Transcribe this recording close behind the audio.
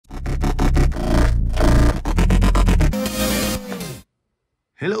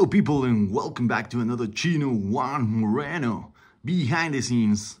Hello people and welcome back to another Chino Juan Moreno behind the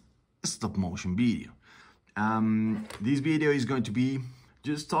scenes stop motion video. This video is going to be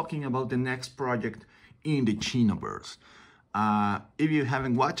just talking about the next project in the Chinoverse. If you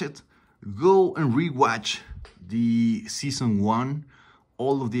haven't watched it, go and rewatch the season 1,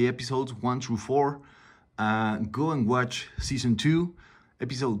 all of the episodes 1 through 4. Go and watch season 2,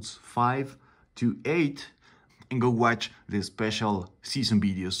 episodes 5 to 8. And go watch the special season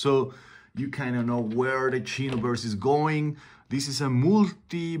videos so you kind of know where the Chinoverse is going. This is a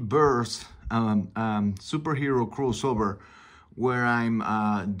multiverse superhero crossover where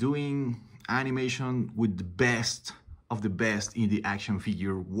I'm doing animation with the best of the best in the action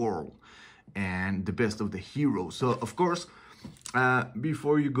figure world and the best of the heroes. So of course,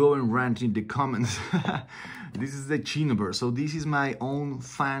 before you go and rant in the comments, this is the Chinoverse. So this is my own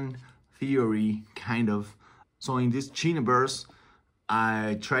fan theory kind of. So in this Chinoverse,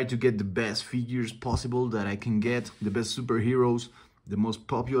 I try to get the best figures possible that I can get, the best superheroes, the most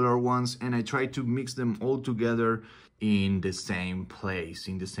popular ones, and I try to mix them all together in the same place,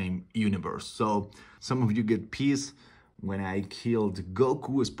 in the same universe. So some of you get pissed when I killed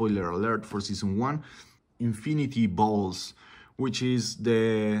Goku, spoiler alert for season 1, Infinity Balls, which is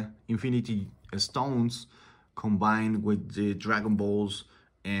the Infinity Stones combined with the Dragon Balls.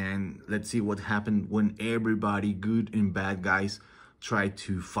 And let's see what happened when everybody, good and bad guys, try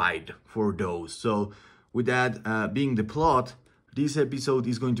to fight for those. So with that being the plot, this episode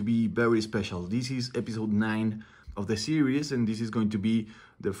is going to be very special. This is episode 9 of the series, and this is going to be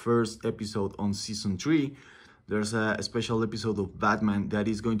the first episode on season 3. There's a special episode of Batman that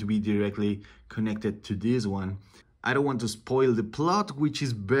is going to be directly connected to this one. I don't want to spoil the plot, which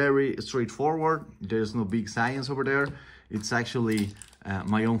is very straightforward. There's no big science over there. It's actually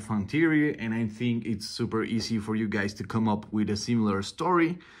my own fan theory, and I think it's super easy for you guys to come up with a similar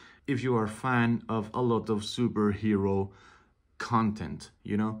story if you are a fan of a lot of superhero content,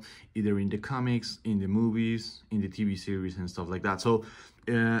 you know, either in the comics, in the movies, in the TV series and stuff like that. So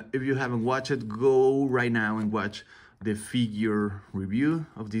if you haven't watched it, go right now and watch the figure review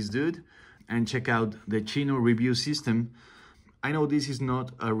of this dude and check out the Chino review system. I know this is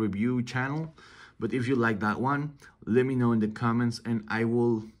not a review channel, but if you like that one, let me know in the comments and I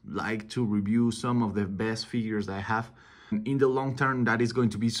will like to review some of the best figures I have. In the long term, that is going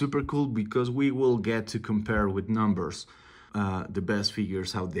to be super cool because we will get to compare with numbers the best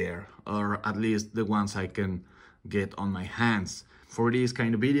figures out there, or at least the ones I can get on my hands. For these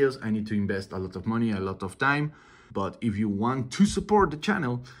kind of videos, I need to invest a lot of money, a lot of time. But if you want to support the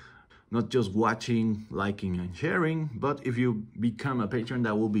channel, not just watching, liking and sharing, but if you become a patron,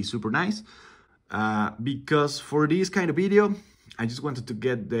 that will be super nice. Because for this kind of video, I just wanted to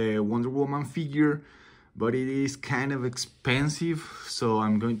get the Wonder Woman figure, but it is kind of expensive, so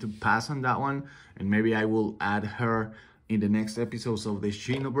I'm going to pass on that one, and maybe I will add her in the next episodes of the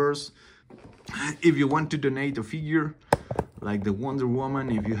Chinoverse. If you want to donate a figure like the Wonder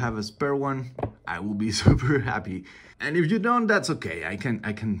Woman, if you have a spare one, I will be super happy. And if you don't, that's okay. I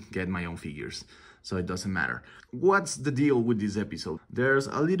can get my own figures, so it doesn't matter. What's the deal with this episode? There's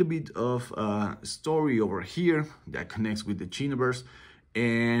a little bit of story over here that connects with the Chinoverse,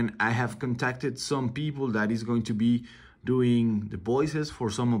 and I have contacted some people that is going to be doing the voices for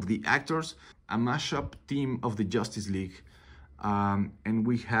some of the actors, a mashup team of the Justice League, and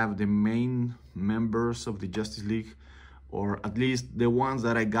we have the main members of the Justice League, or at least the ones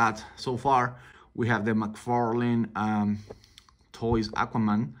that I got so far. We have the McFarlane Toys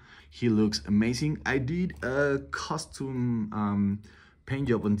Aquaman. He looks amazing. I did a custom paint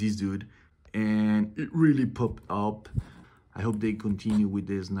job on this dude and it really popped up. I hope they continue with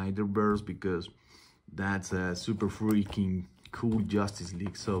the Snyderverse because that's a super freaking cool Justice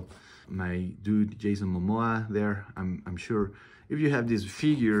League. So my dude Jason Momoa there, I'm sure if you have this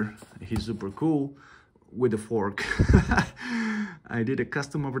figure, he's super cool with a fork. I did a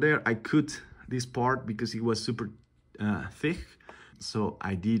custom over there. I cut this part because it was super thick. So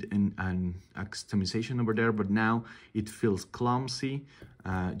I did a customization over there, but now it feels clumsy.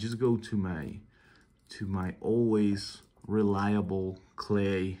 Just go to my always reliable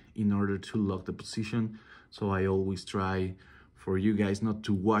clay in order to lock the position. So I always try for you guys not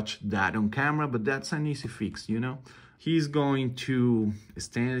to watch that on camera, but that's an easy fix, you know. He's going to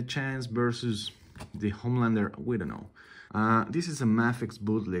stand a chance versus the Homelander. We don't know. This is a Mafex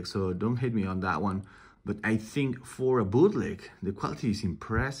bootleg, so don't hate me on that one. But I think for a bootleg, the quality is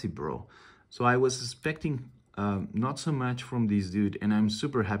impressive, bro. So I was expecting not so much from this dude, and I'm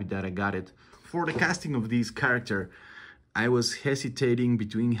super happy that I got it. For the casting of this character, I was hesitating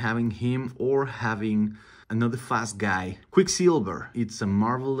between having him or having another fast guy. Quicksilver, it's a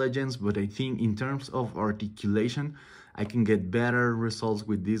Marvel Legends, but I think in terms of articulation, I can get better results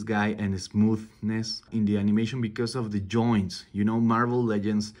with this guy and smoothness in the animation because of the joints. You know, Marvel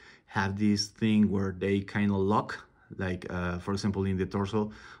Legends have this thing where they kind of lock, like for example in the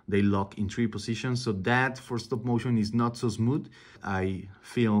torso, they lock in 3 positions. So that for stop motion is not so smooth. I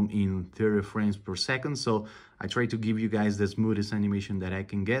film in 30 frames per second, so I try to give you guys the smoothest animation that I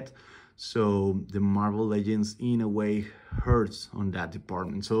can get. So the Marvel Legends in a way hurts on that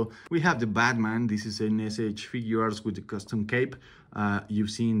department. So we have the Batman. This is an SH Figuarts with the custom cape.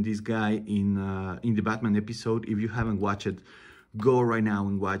 You've seen this guy in the Batman episode. If you haven't watched it, go right now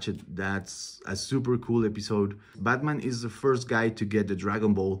and watch it. That's a super cool episode. Batman is the first guy to get the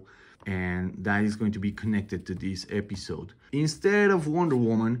Dragon Ball, and that is going to be connected to this episode. Instead of Wonder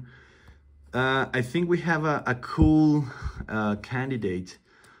Woman, I think we have a cool candidate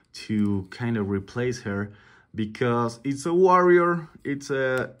to kind of replace her, because it's a warrior, it's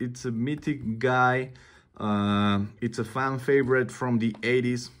a mythic guy, it's a fan favorite from the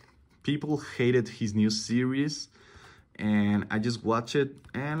 80s. People hated his new series, and I just watched it,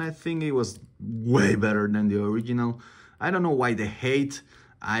 and I think it was way better than the original. I don't know why they hate.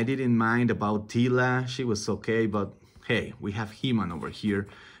 I didn't mind about Tila, she was okay, but hey, we have Heman over here,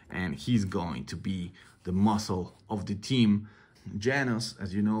 and he's going to be the muscle of the team. Genos,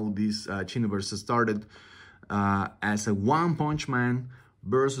 as you know, this Universe started as a One Punch Man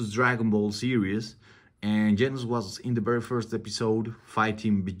versus Dragon Ball series, and Genos was in the very first episode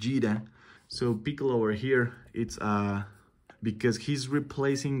fighting Vegeta. So Picolo over here, it's because he's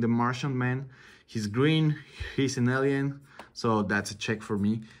replacing the Martian Man. He's green, he's an alien, so that's a check for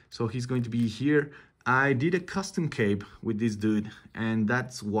me. So he's going to be here. I did a custom cape with this dude, and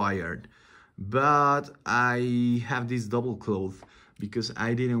that's wired. But I have this double cloth because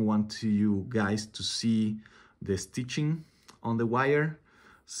I didn't want you guys to see the stitching on the wire.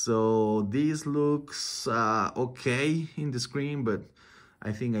 So this looks okay in the screen, but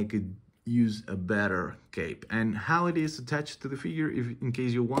I think I could use a better cape. And how it is attached to the figure, if in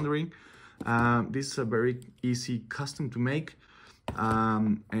case you're wondering, this is a very easy custom to make.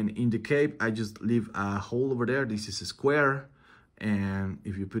 And in the cape, I just leave a hole over there. This is a square, and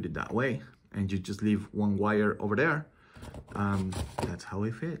if you put it that way, and you just leave one wire over there, that's how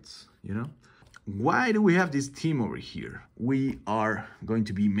it fits, you know. Why do we have this team over here? We are going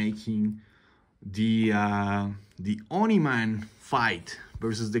to be making the Oni-Man fight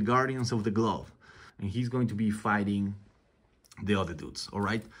versus the Guardians of the Glove, and he's going to be fighting the other dudes. All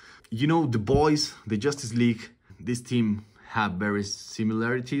right, you know, the boys, the Justice League, this team have very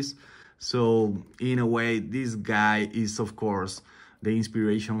similarities. So in a way, this guy is of course the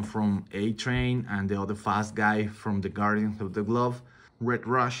inspiration from A-Train, and the other fast guy from the Guardians of the Glove, Red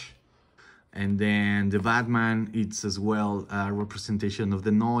Rush. And then the Batman, it's as well a representation of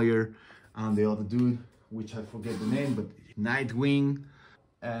the Neuer, and the other dude, which I forget the name, but Nightwing.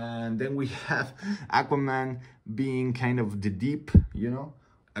 And then we have Aquaman being kind of the Deep, you know,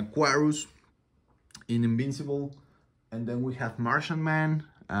 Aquarius in Invincible. And then we have Martian Man,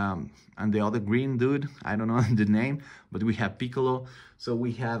 and the other green dude, I don't know the name, but we have Picolo. So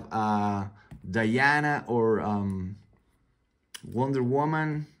we have Diana, or Wonder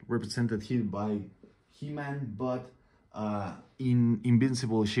Woman, represented here by He-Man, but in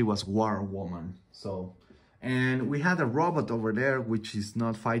Invincible she was War Woman. So, and we had a robot over there which is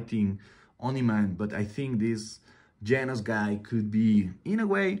not fighting Oni-Man, but I think this Genos guy could be in a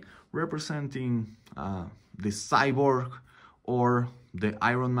way representing the Cyborg or the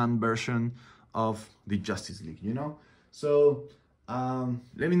Iron Man version of the Justice League, you know. So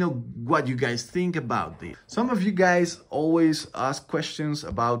let me know what you guys think about this. Some of you guys always ask questions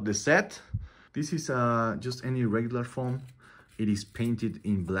about the set. This is just any regular foam. It is painted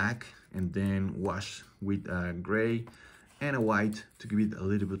in black and then washed with gray and a white to give it a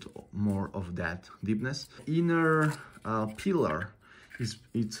little bit more of that deepness. Inner pillar,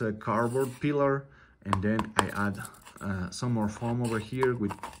 it's a cardboard pillar, and then I add some more foam over here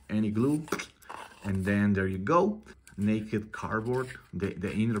with any glue, and then there you go, naked cardboard,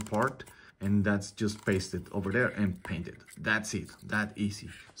 the inner part, and that's just pasted over there and painted. That's it, that easy.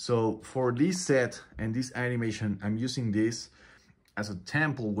 So for this set and this animation, I'm using this as a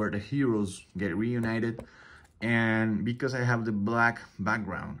temple where the heroes get reunited, and because I have the black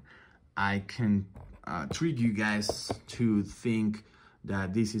background, I can treat you guys to think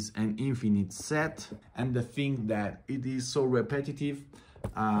that this is an infinite set, and the thing that it is so repetitive,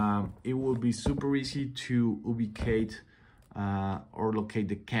 it will be super easy to ubicate or locate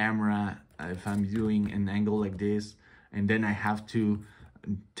the camera if I'm doing an angle like this, and then I have to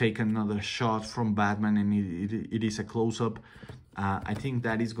take another shot from Batman and it is a close-up. I think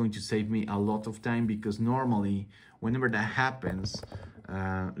that is going to save me a lot of time, because normally whenever that happens,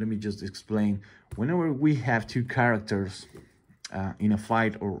 let me just explain. Whenever we have two characters in a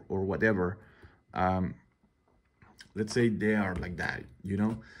fight or whatever, let's say they are like that, you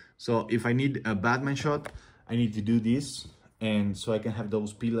know. So if I need a Batman shot, I need to do this, and so I can have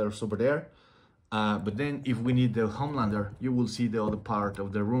those pillars over there. But then if we need the Homelander, you will see the other part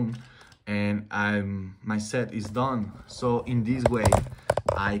of the room, and my set is done. So in this way,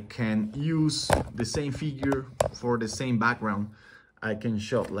 I can use the same figure for the same background. I can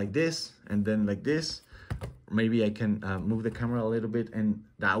shot like this and then like this. Maybe I can move the camera a little bit, and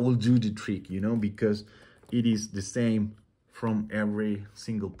that will do the trick, you know, because it is the same from every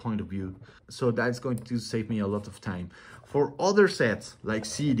single point of view. So that's going to save me a lot of time. For other sets like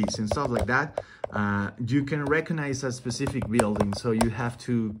cities and stuff like that, you can recognize a specific building, so you have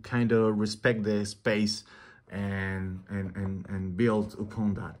to kind of respect the space and build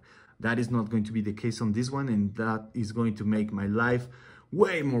upon that. That is not going to be the case on this one, and that is going to make my life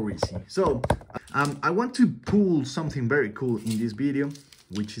way more easy. So I want to pull something very cool in this video,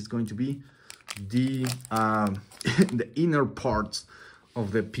 which is going to be the the inner parts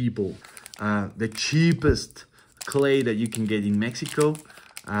of the people, the cheapest clay that you can get in Mexico.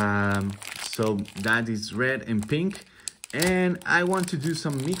 So that is red and pink, and I want to do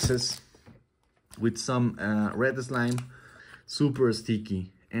some mixes with some red slime, super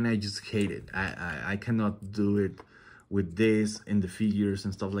sticky, and I just hate it. I cannot do it with this and the figures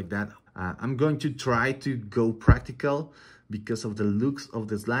and stuff like that. I'm going to try to go practical because of the looks of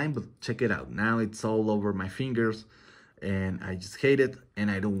the slime, but check it out. Now it's all over my fingers and I just hate it, and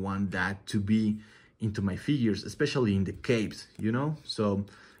I don't want that to be into my figures, especially in the capes, you know? So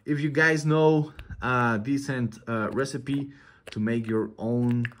if you guys know a decent recipe to make your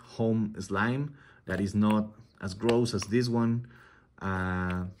own home slime that is not as gross as this one,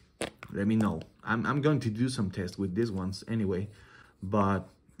 let me know. I'm going to do some tests with these ones anyway, but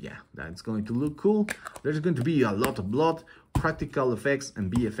yeah, that's going to look cool. There's going to be a lot of blood, practical effects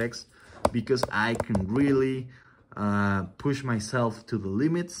and VFX, because I can really push myself to the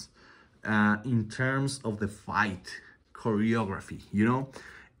limits in terms of the fight choreography, you know?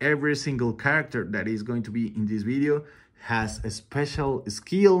 Every single character that is going to be in this video has a special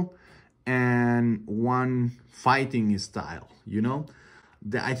skill and one fighting style, you know?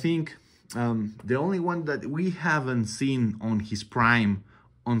 I think the only one that we haven't seen on his prime,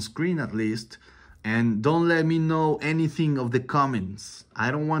 on screen at least, and don't let me know anything of the comments. I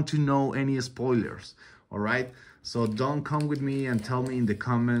don't want to know any spoilers, all right? So don't come with me and tell me in the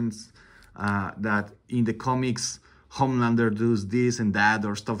comments that in the comics Homelander does this and that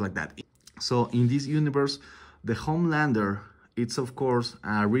or stuff like that. So in this universe, the Homelander, it's of course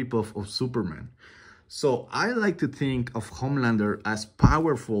a ripoff of Superman. So I like to think of Homelander as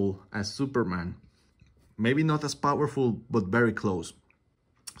powerful as Superman. Maybe not as powerful, but very close.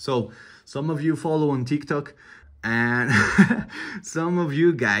 So some of you follow on TikTok, and some of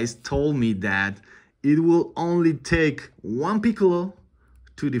you guys told me that it will only take one Picolo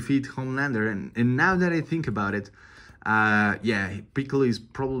to defeat Homelander. And now that I think about it, yeah, Picolo is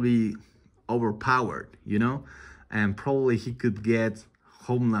probably overpowered, you know, and probably he could get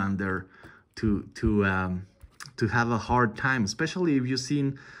Homelander to have a hard time, especially if you've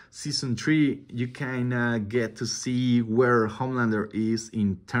seen season 3. You can get to see where Homelander is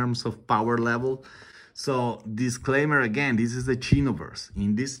in terms of power level. So disclaimer again, this is the Chinoverse.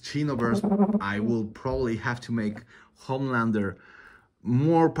 In this Chinoverse, I will probably have to make Homelander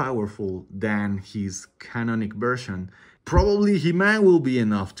more powerful than his canonic version. Probably He-Man will be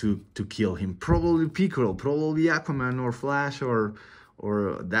enough to kill him. Probably Picolo, probably Aquaman or Flash or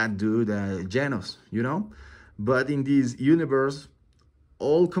that dude Genos, you know? But in this universe,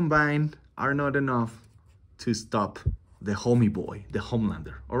 all combined are not enough to stop the homie boy, the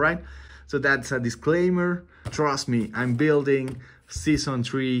Homelander, all right? So that's a disclaimer. Trust me, I'm building season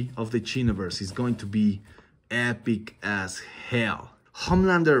 3 of the Chinoverse. It's going to be epic as hell.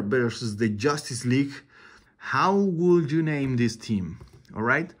 Homelander versus the Justice League. How would you name this team? All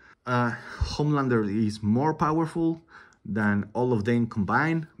right? Homelander is more powerful than all of them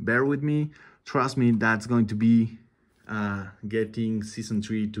combined. Bear with me. Trust me, that's going to be getting season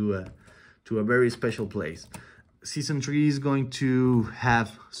 3 to a very special place. Season 3 is going to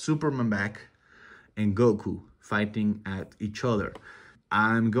have Superman back and Goku fighting at each other.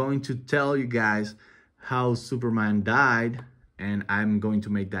 I'm going to tell you guys how Superman died, and I'm going to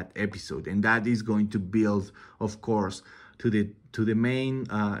make that episode, and that is going to build, of course, to the main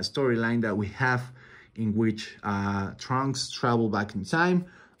storyline that we have in which Trunks traveled back in time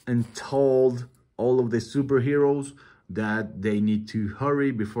and told all of the superheroes that they need to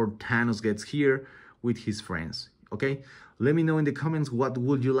hurry before Thanos gets here with his friends, okay? Let me know in the comments what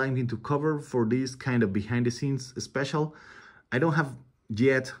would you like me to cover for this kind of behind the scenes special. I don't have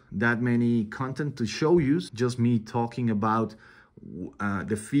yet that many content to show you, just me talking about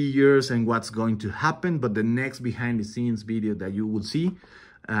the figures and what's going to happen. But the next behind the scenes video that you will see,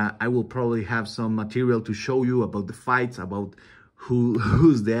 I will probably have some material to show you about the fights, about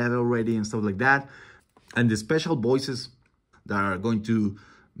who's dead already and stuff like that, and the special voices that are going to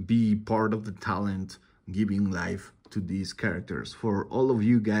be part of the talent giving life to these characters. For all of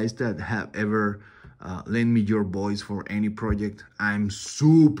you guys that have ever lend me your voice for any project, I'm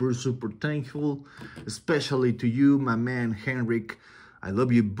super thankful, especially to you, my man Henrik. I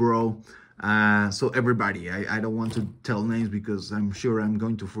love you, bro. So everybody, I don't want to tell names because I'm sure I'm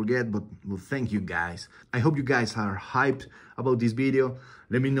going to forget, but well, thank you guys. I hope you guys are hyped about this video.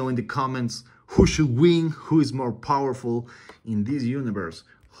 Let me know in the comments who should win, who is more powerful in this universe.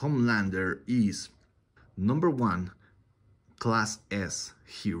 Homelander is #1 Class S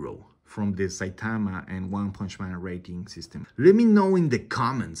hero from the Saitama and One Punch Man rating system. Let me know in the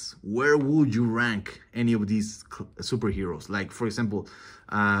comments where would you rank any of these superheroes. Like, for example,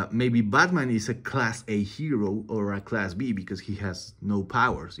 maybe Batman is a Class A hero or a Class B because he has no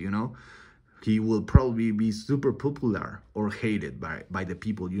powers, you know? He will probably be super popular or hated by the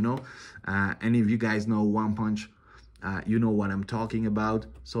people, you know? And if you guys know One Punch, you know what I'm talking about.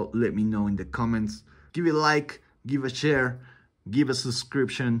 So let me know in the comments. Give it a like, give a share, give a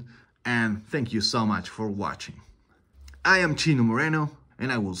subscription, and thank you so much for watching. I am Chino Moreno,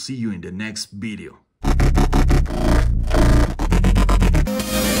 and I will see you in the next video.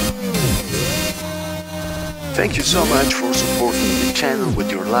 Thank you so much for supporting the channel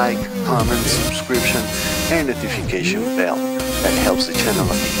with your like, comment, subscription and notification bell. That helps the channel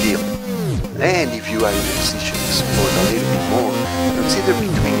a big deal. And if you are in a position to support a little bit more, consider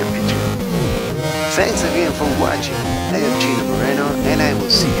becoming a patron. Thanks again for watching. I am Chino Moreno, and I will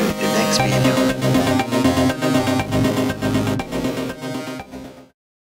see you in the next video.